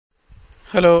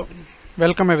Hello,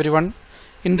 welcome everyone.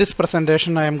 In this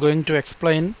presentation I am going to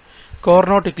explain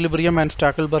Cournot equilibrium and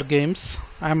Stackelberg games.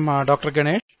 I am Dr.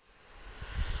 Ganesh.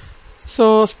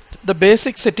 So the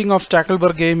basic setting of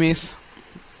Stackelberg game is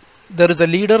there is a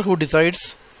leader who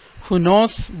decides, who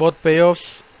knows both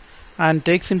payoffs and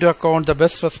takes into account the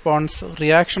best response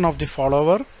reaction of the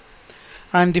follower,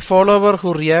 and the follower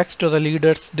who reacts to the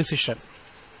leader's decision.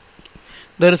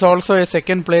 There is also a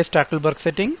second place Stackelberg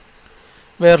setting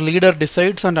where leader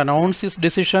decides and announces his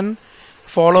decision.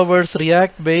 Followers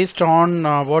react based on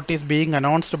what is being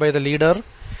announced by the leader,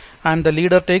 and the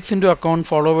leader takes into account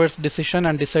followers' decision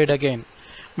and decide again,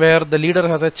 where the leader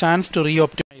has a chance to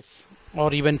re-optimize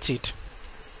or even cheat.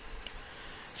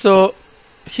 So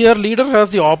here leader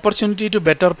has the opportunity to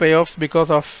better payoffs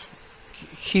because of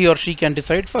he or she can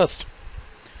decide first.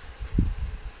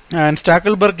 And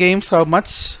Stackelberg games have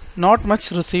not much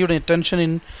received attention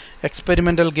in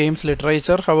experimental games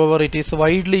literature. However, it is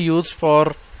widely used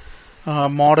for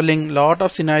modeling lot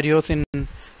of scenarios in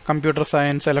computer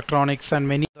science, electronics, and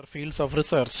many other fields of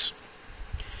research.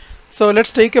 So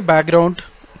let's take a background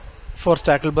for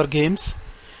Stackelberg games.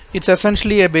 It's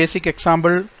essentially a basic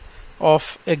example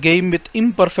of a game with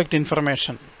imperfect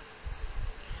information.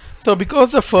 So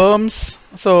because the firms,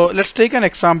 so let's take an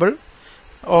example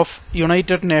of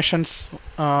United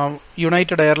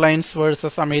Airlines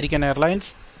versus American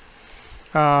Airlines,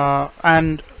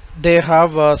 and they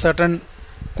have certain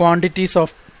quantities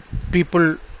of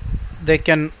people they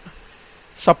can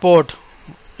support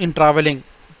in traveling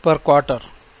per quarter.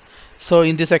 So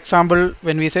in this example,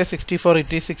 when we say 64,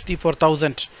 it is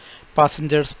 64,000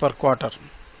 passengers per quarter,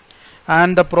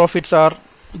 and the profits are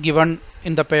given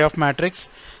in the payoff matrix.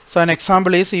 So an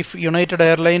example is if United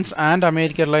Airlines and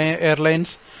American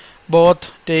Airlines both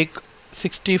take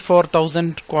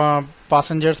 64,000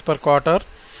 passengers per quarter,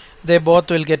 they both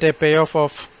will get a payoff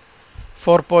of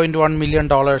 $4.1 million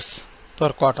per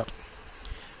quarter.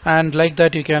 And like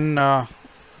that you can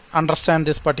understand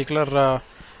this particular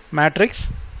matrix.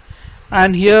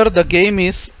 And here the game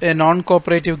is a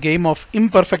non-cooperative game of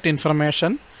imperfect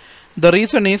information. The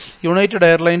reason is United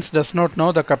Airlines does not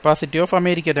know the capacity of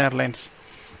American Airlines,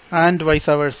 and vice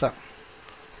versa.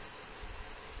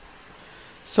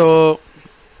 So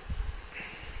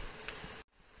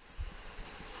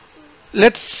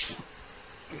let's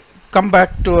come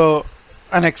back to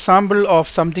an example of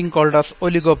something called as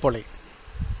oligopoly.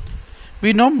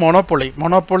 We know monopoly.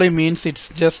 Monopoly means it's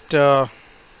just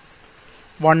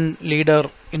one leader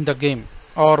in the game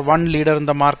or one leader in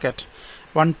the market,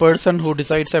 one person who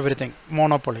decides everything.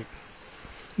 Monopoly.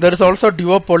 There is also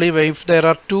duopoly, where if there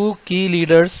are two key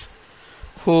leaders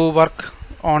who work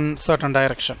on certain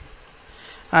direction.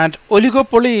 And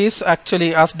oligopoly is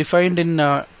actually, as defined in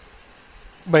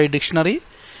by dictionary,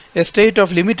 a state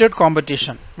of limited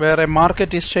competition where a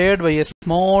market is shared by a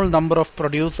small number of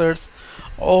producers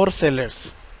or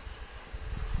sellers.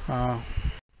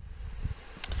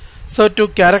 So to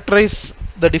characterize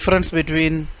the difference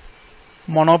between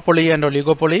monopoly and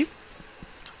oligopoly,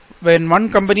 when one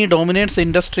company dominates the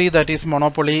industry, that is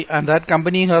monopoly, and that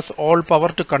company has all power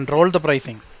to control the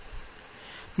pricing,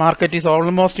 market is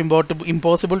almost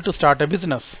impossible to start a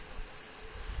business.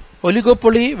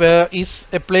 Oligopoly is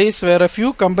a place where a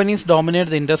few companies dominate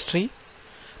the industry.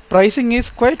 Pricing is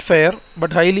quite fair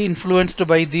but highly influenced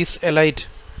by these elite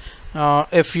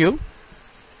a few,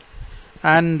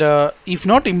 and if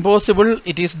not impossible,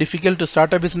 it is difficult to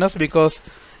start a business because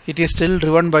it is still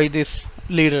driven by these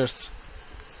leaders.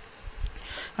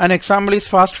 An example is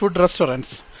fast food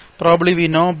restaurants. Probably we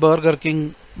know Burger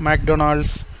King,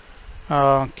 McDonald's,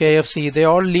 KFC, they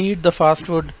all lead the fast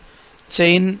food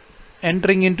chain.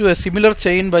 Entering into a similar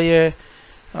chain by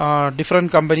a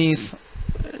different companies,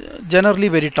 generally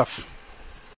very tough.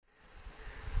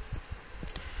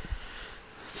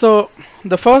 So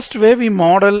the first way we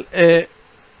model a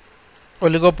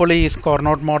oligopoly is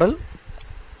Cournot model.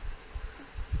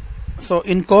 So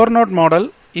in Cournot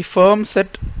model, if firms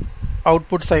set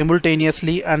output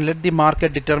simultaneously and let the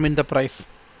market determine the price,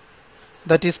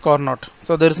 that is Cournot.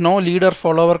 So there is no leader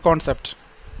follower concept.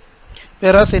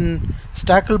 Whereas in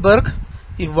Stackelberg,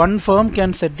 if one firm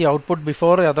can set the output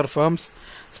before other firms,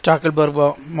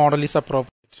 Stackelberg model is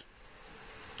appropriate.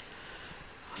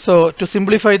 So to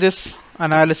simplify this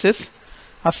analysis,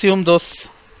 assume those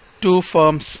two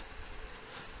firms,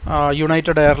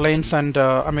 United Airlines and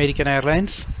American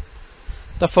Airlines.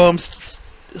 The firms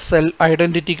sell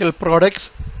identical products.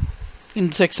 In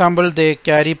this example, they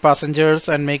carry passengers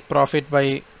and make profit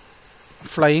by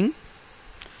flying.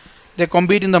 They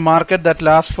compete in the market that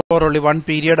lasts for only one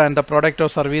period, and the product or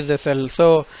service they sell.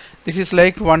 So this is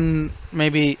like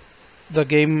maybe the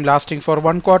game lasting for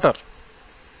one quarter.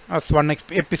 as one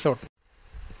episode.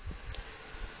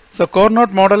 So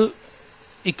Cournot model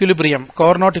equilibrium,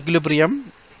 Cournot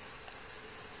equilibrium,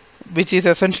 which is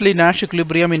essentially Nash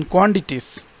equilibrium in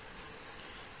quantities,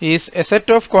 is a set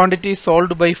of quantities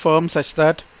solved by firms such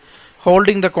that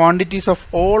holding the quantities of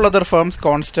all other firms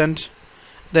constant,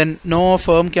 then no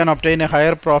firm can obtain a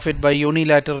higher profit by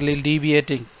unilaterally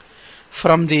deviating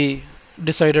from the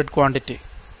decided quantity,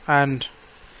 and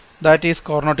that is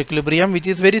Cournot equilibrium, which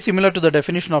is very similar to the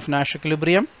definition of Nash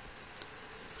equilibrium.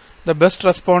 The best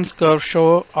response curve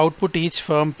show output each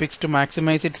firm picks to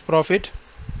maximize its profit,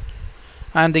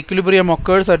 and the equilibrium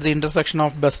occurs at the intersection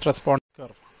of best response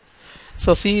curve.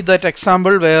 So see that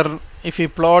example where if we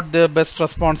plot the best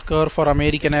response curve for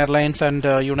American Airlines and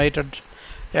United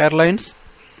Airlines,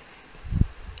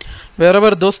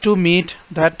 wherever those two meet,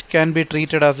 that can be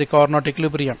treated as the Cournot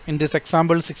equilibrium. In this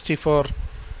example,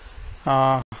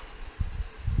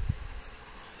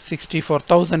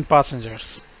 64,000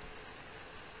 passengers.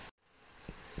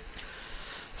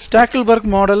 Stackelberg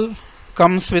model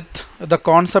comes with the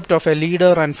concept of a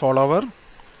leader and follower,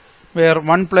 where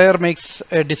one player makes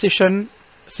a decision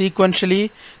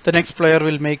sequentially, the next player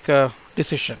will make a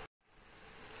decision.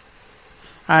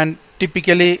 And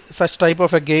typically such type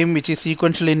of a game which is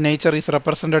sequential in nature is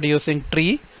represented using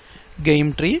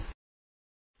game tree.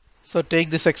 So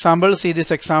take this example, see this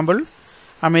example.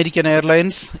 American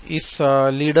Airlines is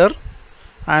a leader,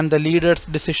 and the leader's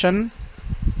decision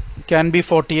can be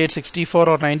 48, 64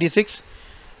 or 96.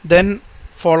 Then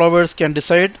followers can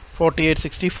decide 48,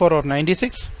 64 or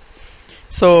 96.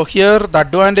 So here the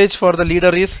advantage for the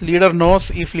leader is leader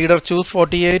knows if leader choose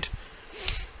 48,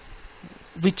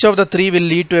 which of the three will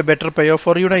lead to a better payoff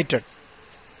for United.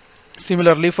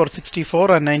 Similarly for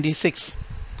 64 and 96.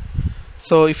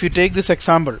 So if you take this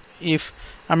example, if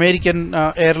American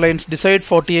Airlines decide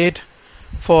 48,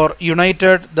 for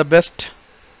United the best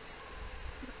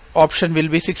option will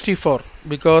be 64,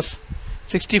 because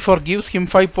 64 gives him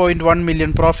 5.1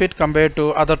 million profit compared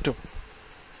to other two.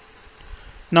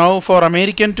 Now for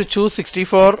American to choose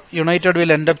 64, United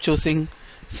will end up choosing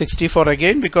 64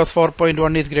 again, because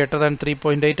 4.1 is greater than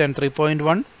 3.8 and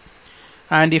 3.1.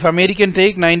 And if American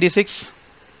take 96,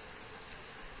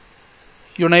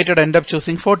 United end up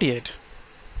choosing 48.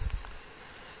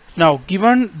 Now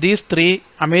given these three,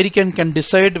 American can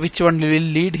decide which one will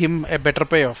lead him a better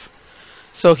payoff.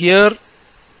 So here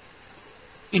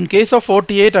in case of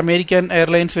 48, American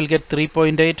Airlines will get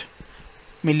 3.8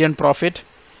 million profit.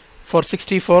 For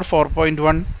 64,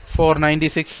 4.1, for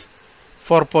 96,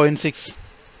 4.6.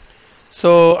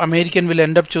 So American will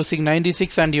end up choosing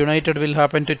 96 and United will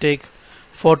happen to take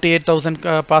 48,000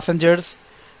 passengers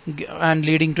and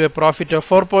leading to a profit of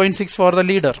 4.6 for the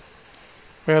leader,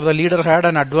 where the leader had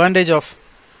an advantage of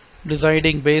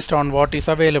deciding based on what is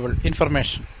available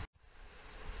information.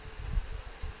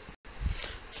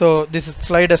 So this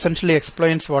slide essentially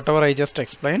explains whatever I just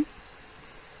explained.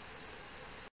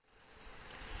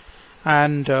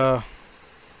 And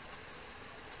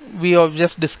we have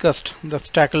just discussed the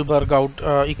Stackelberg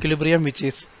equilibrium, which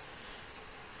is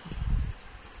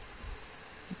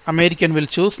American will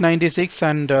choose 96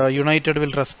 and United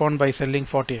will respond by selling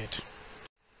 48.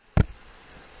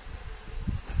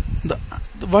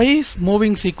 Why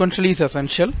moving sequentially is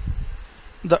essential?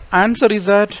 The answer is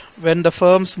that when the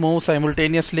firms move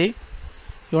simultaneously,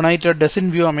 United doesn't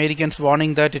view Americans'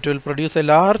 warning that it will produce a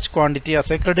large quantity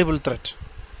as a credible threat.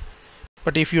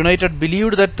 But if United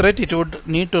believed that threat, it would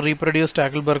need to reproduce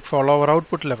Stackelberg follower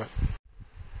output level.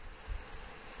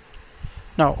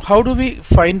 Now, how do we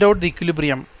find out the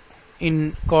equilibrium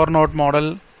in Cournot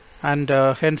model and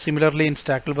hence similarly in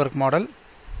Stackelberg model?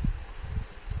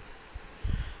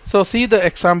 So see the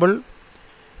example.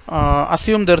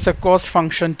 Assume there is a cost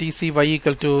function TCY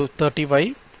equal to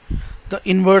 30y. The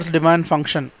inverse demand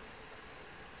function,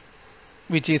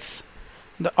 which is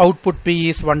the output P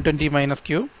is 120 minus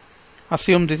Q.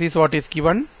 Assume this is what is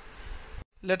given.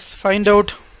 Let's find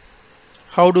out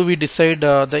how do we decide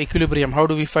the equilibrium. How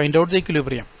do we find out the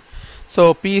equilibrium?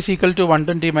 So P is equal to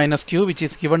 120 minus Q, which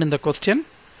is given in the question,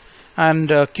 and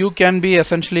Q can be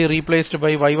essentially replaced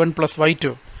by Y1 plus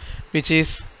Y2, which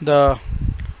is the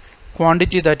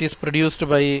quantity that is produced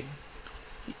by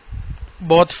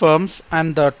both firms,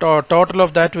 and the total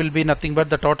of that will be nothing but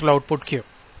the total output Q.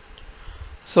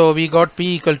 So we got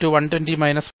P equal to 120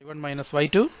 minus Y1 minus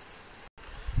Y2,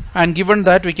 and given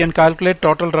that we can calculate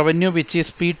total revenue, which is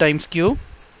P times Q,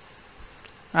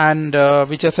 and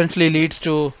which essentially leads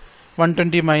to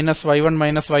 120 minus Y1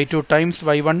 minus Y2 times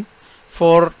Y1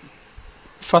 for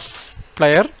first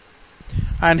player,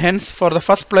 and hence for the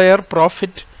first player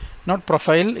profit, not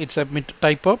profile, it's a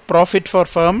typo, profit for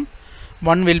firm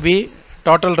 1 will be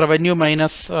total revenue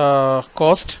minus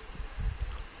cost,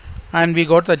 and we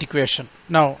got that equation.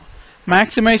 Now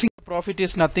maximizing the profit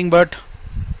is nothing but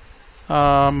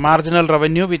marginal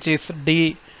revenue, which is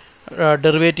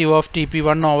derivative of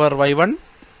TP1 over Y1,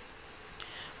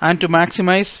 and to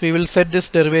maximize we will set this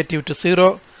derivative to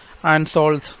 0 and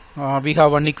solve. We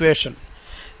have one equation.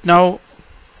 Now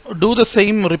do the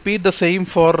same, repeat the same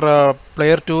for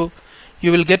player 2.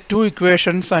 You will get two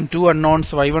equations and two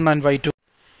unknowns, Y1 and Y2.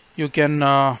 You can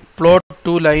plot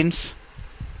two lines,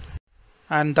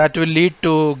 and that will lead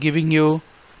to giving you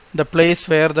the place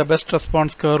where the best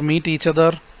response curve meet each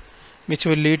other, which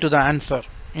will lead to the answer.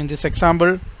 In this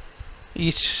example,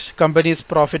 each company's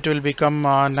profit will become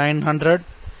 900,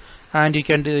 and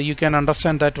you can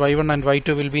understand that Y1 and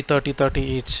Y2 will be 30-30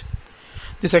 each.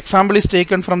 This example is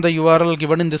taken from the URL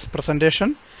given in this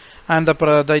presentation, and the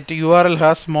URL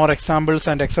has more examples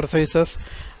and exercises.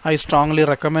 I strongly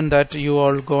recommend that you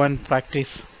all go and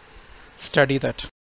practice, study that.